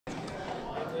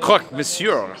Croque,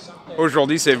 monsieur.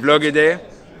 Aujourd'hui, c'est vlog day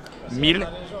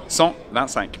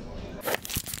 1125.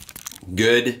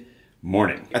 Good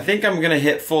morning. I think I'm gonna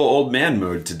hit full old man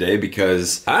mode today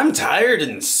because I'm tired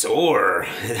and sore.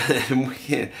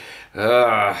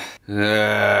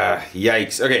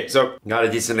 Yikes. Okay, so got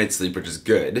a decent night's sleep, which is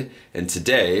good. And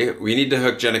today we need to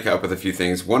hook Jenica up with a few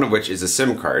things, one of which is a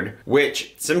SIM card,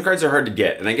 which SIM cards are hard to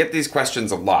get. And I get these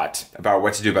questions a lot about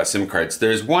what to do about SIM cards.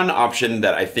 There's one option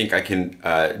that I think I can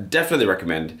definitely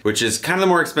recommend, which is kind of the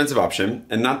more expensive option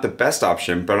and not the best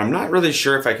option, but I'm not really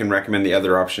sure if I can recommend the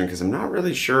other option because I'm not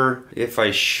really sure if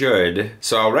I should.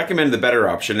 So I'll recommend the better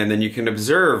option, and then you can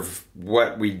observe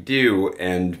what we do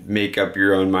and make up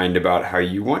your own mind about how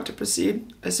you want to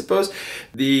proceed, I suppose.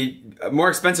 The more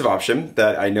expensive option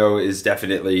that I know is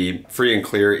definitely free and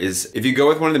clear is if you go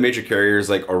with one of the major carriers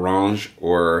like Orange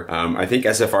or I think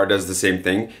SFR does the same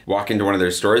thing, walk into one of their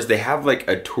stores, they have like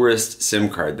a tourist SIM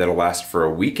card that'll last for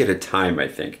a week at a time, I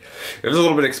think. It was a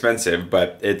little bit expensive,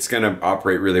 but it's gonna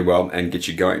operate really well and get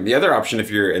you going. The other option,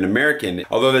 if you're an American,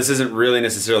 although this isn't really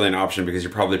necessarily an option because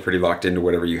you're probably pretty locked into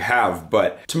whatever you have,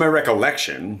 but to my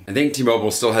recollection, I think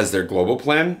T-Mobile still has their global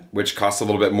plan, which costs a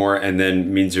little bit more and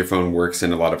then means your phone works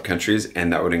in a lot of countries,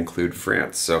 and that would include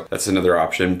France. So that's another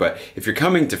option. But if you're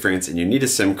coming to France and you need a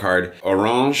SIM card,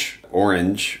 Orange,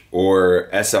 or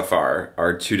SFR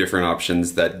are two different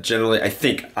options that generally, I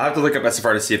think, I'll have to look up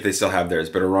SFR to see if they still have theirs,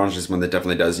 but Orange is one that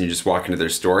definitely does, and you just walk into their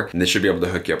store and they should be able to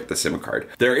hook you up with the SIM card.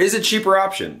 There is a cheaper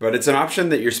option, but it's an option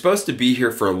that you're supposed to be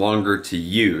here for longer to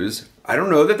use. I don't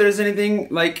know that there's anything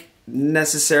like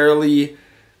necessarily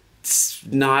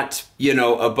not, you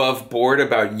know, above board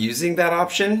about using that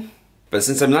option. But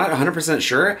since I'm not 100%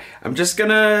 sure, I'm just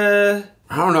gonna,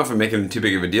 I don't know if I'm making too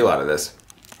big of a deal out of this.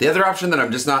 The other option that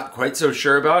I'm just not quite so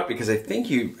sure about, because I think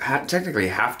you technically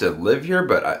have to live here,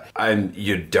 but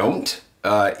you don't,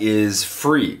 is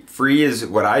free. Free is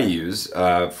what I use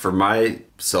for my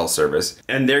cell service.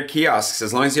 And their kiosks,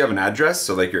 as long as you have an address,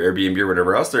 so like your Airbnb or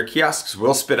whatever else, their kiosks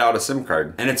will spit out a SIM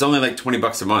card. And it's only like 20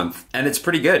 bucks a month. And it's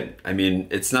pretty good. I mean,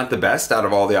 it's not the best out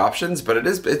of all the options, but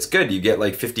it's good. You get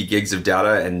like 50 gigs of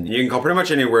data and you can call pretty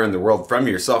much anywhere in the world from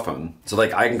your cell phone. So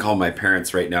like I can call my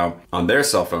parents right now on their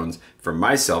cell phones from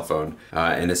my cell phone,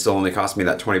 and it still only cost me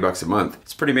that 20 bucks a month.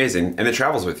 It's pretty amazing, and it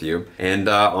travels with you. And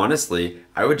honestly,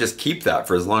 I would just keep that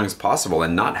for as long as possible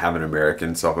and not have an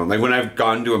American cell phone. Like when I've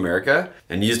gone to America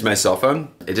and used my cell phone,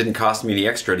 it didn't cost me any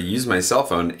extra to use my cell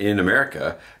phone in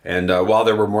America. And while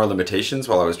there were more limitations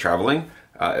while I was traveling,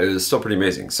 it was still pretty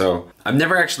amazing. So I've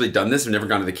never actually done this. I've never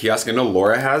gone to the kiosk. I know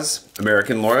Laura has,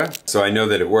 American Laura, so I know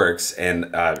that it works,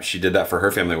 and she did that for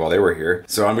her family while they were here.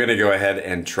 So I'm gonna go ahead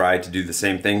and try to do the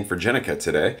same thing for Jenica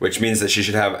today, which means that she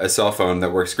should have a cell phone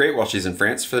that works great while she's in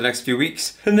France for the next few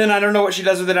weeks. And then I don't know what she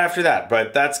does with it after that,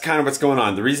 but that's kind of what's going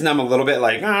on. The reason I'm a little bit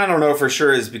like, I don't know for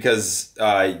sure is because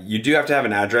you do have to have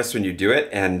an address when you do it,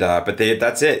 and but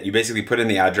that's it. You basically put in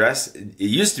the address. It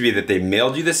used to be that they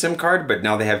mailed you the SIM card, but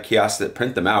now they have kiosks that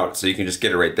print them out, so you can just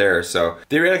get it right there. So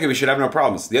theoretically, we should have no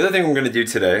problems. The other thing I'm gonna do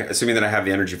today, assuming that I have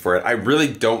the energy for it, I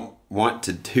really don't want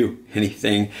to do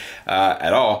anything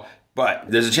at all, but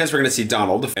there's a chance we're gonna see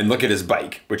Donald and look at his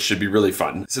bike, which should be really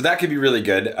fun. So that could be really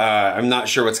good. I'm not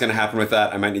sure what's gonna happen with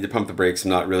that. I might need to pump the brakes.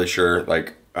 I'm not really sure,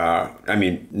 like, I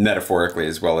mean, metaphorically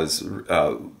as well as,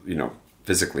 you know,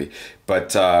 physically,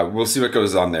 but we'll see what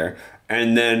goes on there.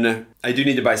 And then I do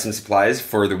need to buy some supplies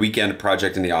for the weekend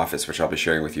project in the office, which I'll be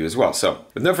sharing with you as well. So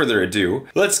with no further ado,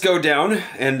 let's go down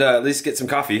and at least get some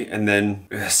coffee and then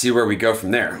see where we go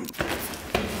from there.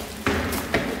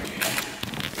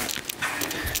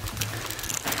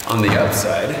 On the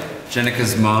upside,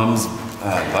 Jenica's mom's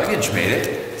luggage made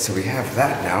it. So we have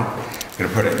that now. I'm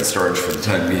gonna put it in storage for the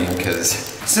time being because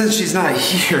since she's not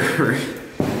here,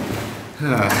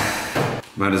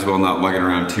 might as well not lug it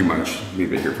around too much.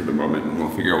 Leave it here for the moment and we'll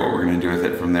figure out what we're gonna do with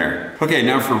it from there. Okay,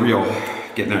 now for real,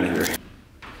 getting out of here.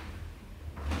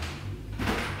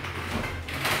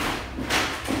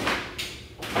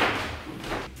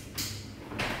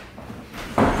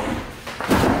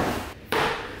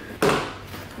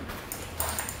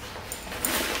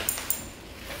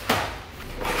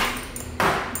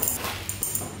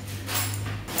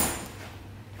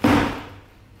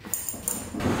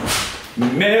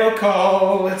 Mail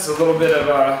call. It's a little bit of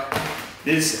a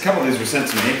couple of these were sent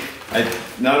to me. I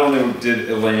not only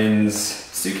did Elaine's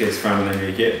suitcase finally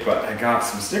make it, but I got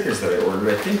some stickers that I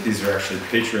ordered. I think these are actually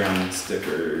Patreon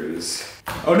stickers.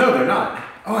 Oh no, they're not.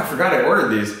 Oh, I forgot I ordered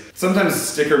these. Sometimes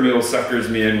Sticker Mule suckers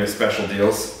me in with special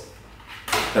deals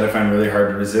that I find really hard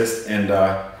to resist, and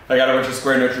I got a bunch of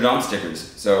Square Notre Dame stickers.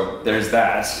 So there's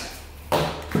that.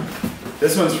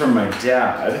 This one's from my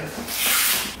dad.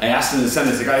 I asked him to send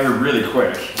this guy here really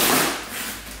quick.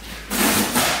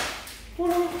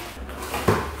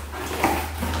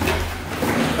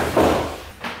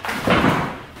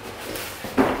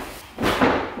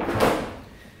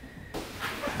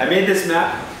 I made this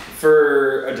map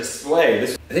for a display. I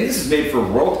think this is made for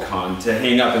Worldcon to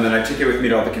hang up, and then I took it with me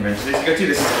to all the conventions I used to go to.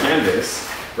 This is canvas,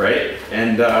 right?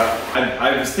 And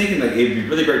I was thinking like it'd be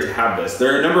really great to have this.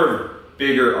 There are a number of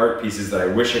bigger art pieces that I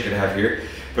wish I could have here,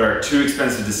 but are too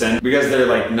expensive to send because they're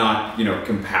like not, you know,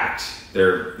 compact.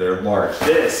 They're large.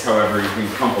 This, however, you can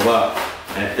crumple up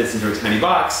and it fits into a tiny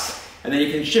box, and then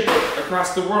you can ship it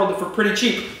across the world for pretty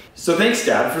cheap. So thanks,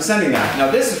 Dad, for sending that.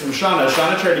 Now this is from Shauna.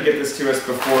 Shauna tried to get this to us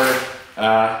before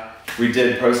we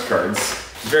did postcards.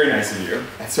 Very nice of you.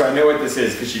 So I know what this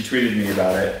is because she tweeted me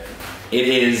about it. It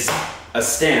is a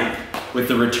stamp with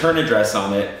the return address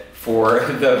on it for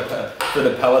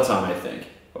the Peloton, I think.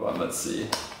 Hold on, let's see.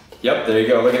 Yep, there you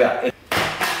go. Look at that.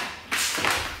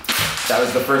 That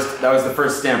was the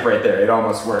first stamp right there. It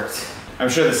almost worked. I'm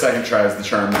sure the second try is the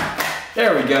charm.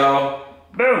 There we go.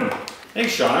 Boom.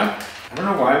 Thanks, Shauna. I don't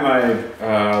know why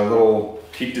my little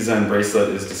Peak Design bracelet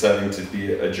is deciding to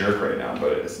be a jerk right now,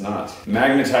 but it's not.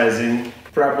 Magnetizing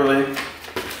properly.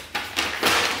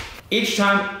 Each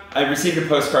time I received a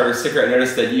postcard or sticker, I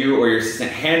noticed that you or your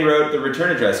assistant handwrote the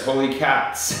return address. Holy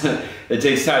cats. It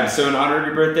takes time. So in honor of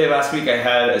your birthday last week, I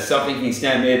had a self-inking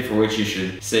stamp made for which you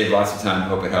should save lots of time.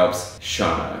 Hope it helps.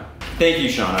 Shauna. Thank you,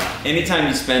 Shauna. Anytime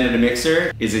you spend at a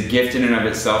mixer is a gift in and of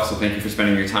itself, so thank you for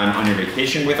spending your time on your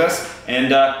vacation with us.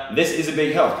 And this is a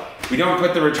big help. We don't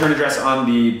put the return address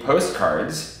on the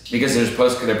postcards because they're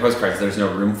postcards, there's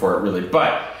no room for it really.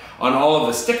 But on all of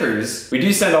the stickers, we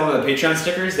do send all of the Patreon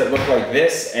stickers that look like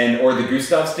this or the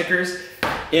Gustav stickers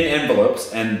in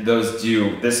envelopes, and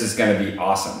this is gonna be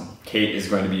awesome. Kate is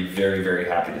going to be very, very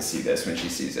happy to see this when she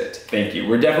sees it. Thank you.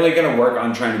 We're definitely gonna work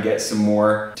on trying to get some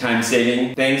more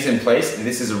time-saving things in place. And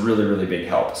this is a really, really big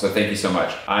help. So thank you so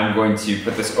much. I'm going to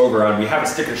put this over on, we have a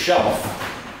sticker shelf.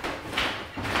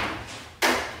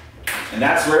 And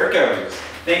that's where it goes.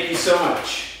 Thank you so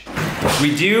much.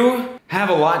 We do have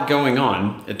a lot going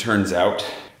on, it turns out.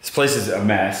 This place is a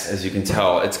mess, as you can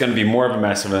tell. It's gonna be more of a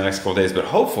mess over the next couple days, but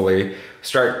hopefully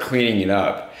start cleaning it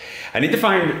up. I need to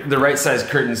find the right size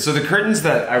curtains. So the curtains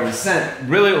that I was sent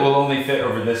really will only fit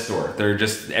over this door.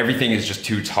 Everything is just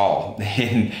too tall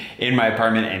in my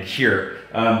apartment and here.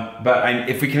 But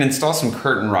if we can install some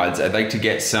curtain rods, I'd like to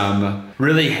get some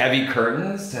really heavy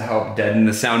curtains to help deaden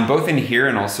the sound, both in here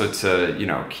and also to, you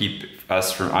know, keep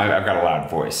us from, I've got a loud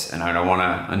voice and I don't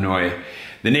wanna annoy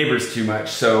the neighbors too much.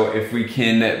 So if we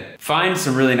can find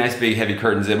some really nice big heavy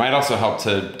curtains, it might also help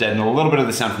to deaden a little bit of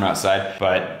the sound from outside.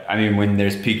 But I mean, when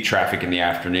there's peak traffic in the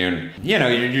afternoon, you know,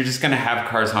 you're just gonna have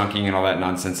cars honking and all that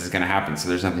nonsense is gonna happen. So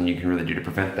there's nothing you can really do to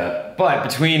prevent that. But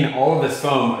between all of this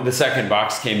foam, the second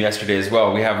box came yesterday as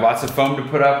well. We have lots of foam to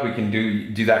put up. We can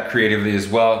do that creatively as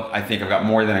well. I think I've got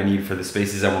more than I need for the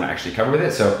spaces I wanna actually cover with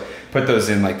it. So put those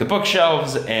in like the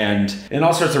bookshelves and in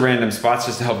all sorts of random spots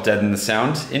just to help deaden the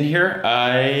sound in here.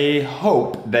 I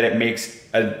hope that it makes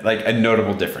a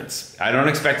notable difference. I don't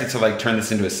expect it to like turn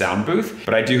this into a sound booth,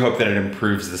 but I do hope that it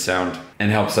improves the sound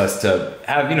and helps us to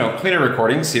have, you know, cleaner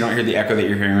recordings so you don't hear the echo that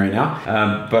you're hearing right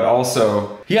now. But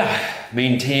also, yeah,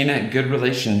 maintain good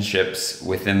relationships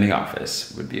within the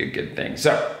office would be a good thing.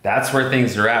 So that's where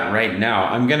things are at right now.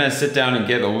 I'm gonna sit down and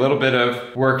get a little bit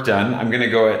of work done. I'm gonna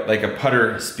go at like a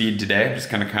putter speed today, just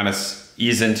kind of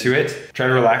ease into it. Try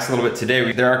to relax a little bit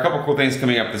today. There are a couple cool things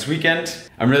coming up this weekend.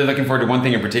 I'm really looking forward to one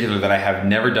thing in particular that I have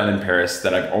never done in Paris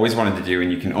that I've always wanted to do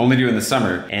and you can only do in the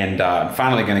summer, and I'm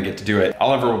finally gonna get to do it.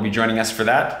 Oliver will be joining us for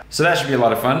that. So that should be a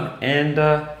lot of fun.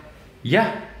 And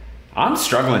yeah, I'm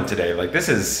struggling today. Like this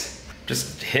is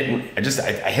just hitting,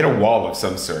 I hit a wall of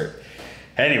some sort.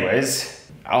 Anyways,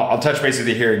 I'll touch base with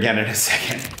you here again in a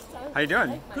second. How you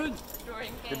doing? Good.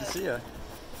 Good to see you.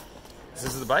 This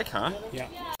is the bike, huh? Yeah.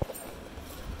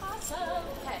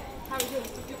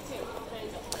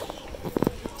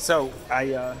 So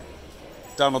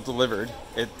Donald delivered.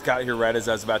 It got here right as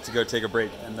I was about to go take a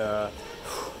break, and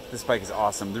this bike is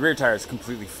awesome. The rear tire is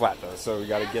completely flat though, so we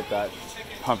got to get that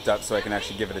pumped up so I can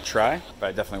actually give it a try. But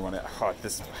I definitely want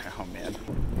to. Oh man!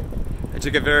 I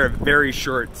took a very, very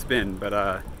short spin,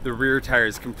 but the rear tire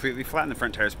is completely flat and the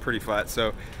front tire is pretty flat.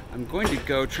 So I'm going to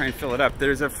go try and fill it up.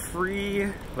 There's a free,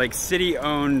 like,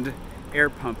 city-owned air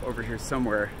pump over here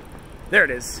somewhere. There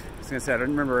it is. I was gonna say, I don't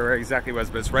remember where exactly it was,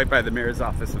 but it's right by the mayor's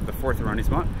office of the 4th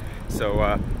arrondissement.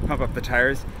 So pump up the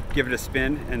tires, give it a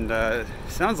spin, and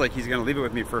sounds like he's gonna leave it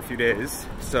with me for a few days.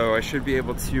 So I should be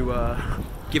able to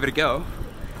give it a go,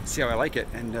 see how I like it,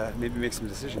 and maybe make some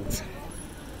decisions.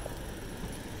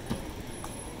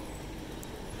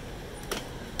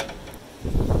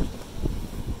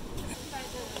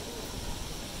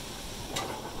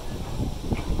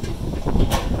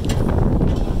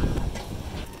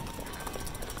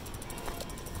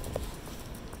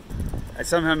 I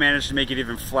somehow managed to make it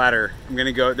even flatter. I'm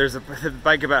gonna go, there's a, the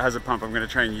bike about has a pump. I'm gonna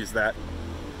try and use that.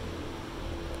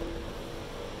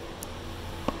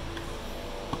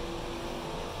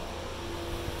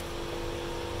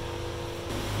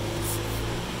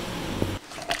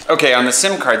 Okay, on the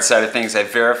SIM card side of things, I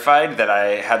verified that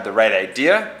I had the right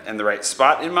idea and the right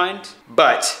spot in mind,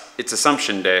 but it's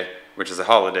Assumption Day, which is a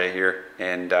holiday here,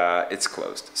 and it's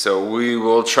closed. So we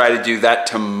will try to do that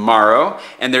tomorrow,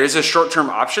 and there is a short-term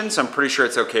option, so I'm pretty sure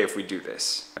it's okay if we do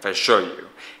this, if I show you.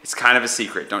 It's kind of a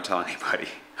secret, don't tell anybody.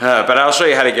 But I'll show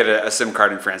you how to get a SIM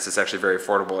card in France. It's actually very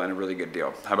affordable and a really good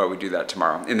deal. How about we do that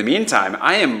tomorrow? In the meantime,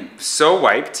 I am so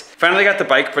wiped. Finally got the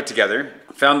bike put together.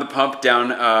 Found the pump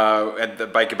down at the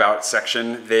bike about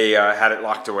section. They had it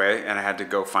locked away and I had to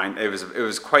go find, it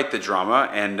was quite the drama,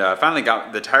 and finally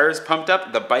got the tires pumped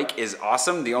up. The bike is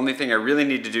awesome. The only thing I really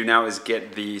need to do now is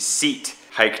get the seat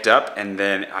hiked up, and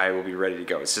then I will be ready to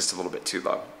go. It's just a little bit too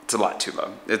low. It's a lot too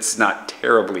low. It's not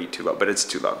terribly too low, but it's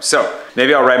too low. So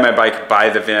maybe I'll ride my bike by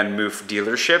the Van Moof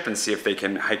dealership and see if they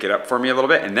can hike it up for me a little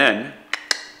bit, and then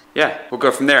yeah, we'll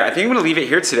go from there. I think I'm gonna leave it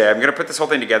here today. I'm gonna put this whole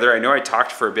thing together. I know I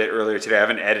talked for a bit earlier today. I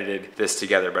haven't edited this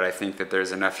together, but I think that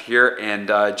there's enough here. And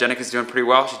Jenica's doing pretty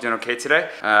well. She's doing okay today.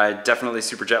 Definitely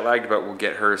super jet lagged, but we'll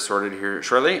get her sorted here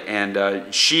shortly.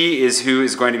 And she is who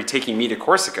is going to be taking me to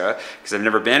Corsica, because I've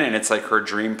never been, and it's like her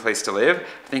dream place to live.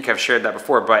 I think I've shared that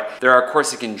before, but there are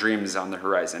Corsican dreams on the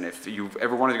horizon. If you've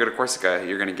ever wanted to go to Corsica,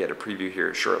 you're gonna get a preview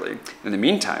here shortly. In the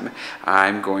meantime,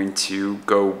 I'm going to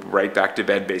go right back to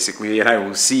bed basically, and I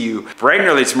will see you bright and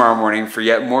early tomorrow morning for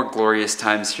yet more glorious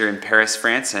times here in Paris,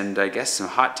 France, and I guess some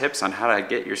hot tips on how to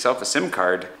get yourself a SIM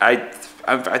card. I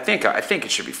think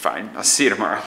it should be fine. I'll see you tomorrow.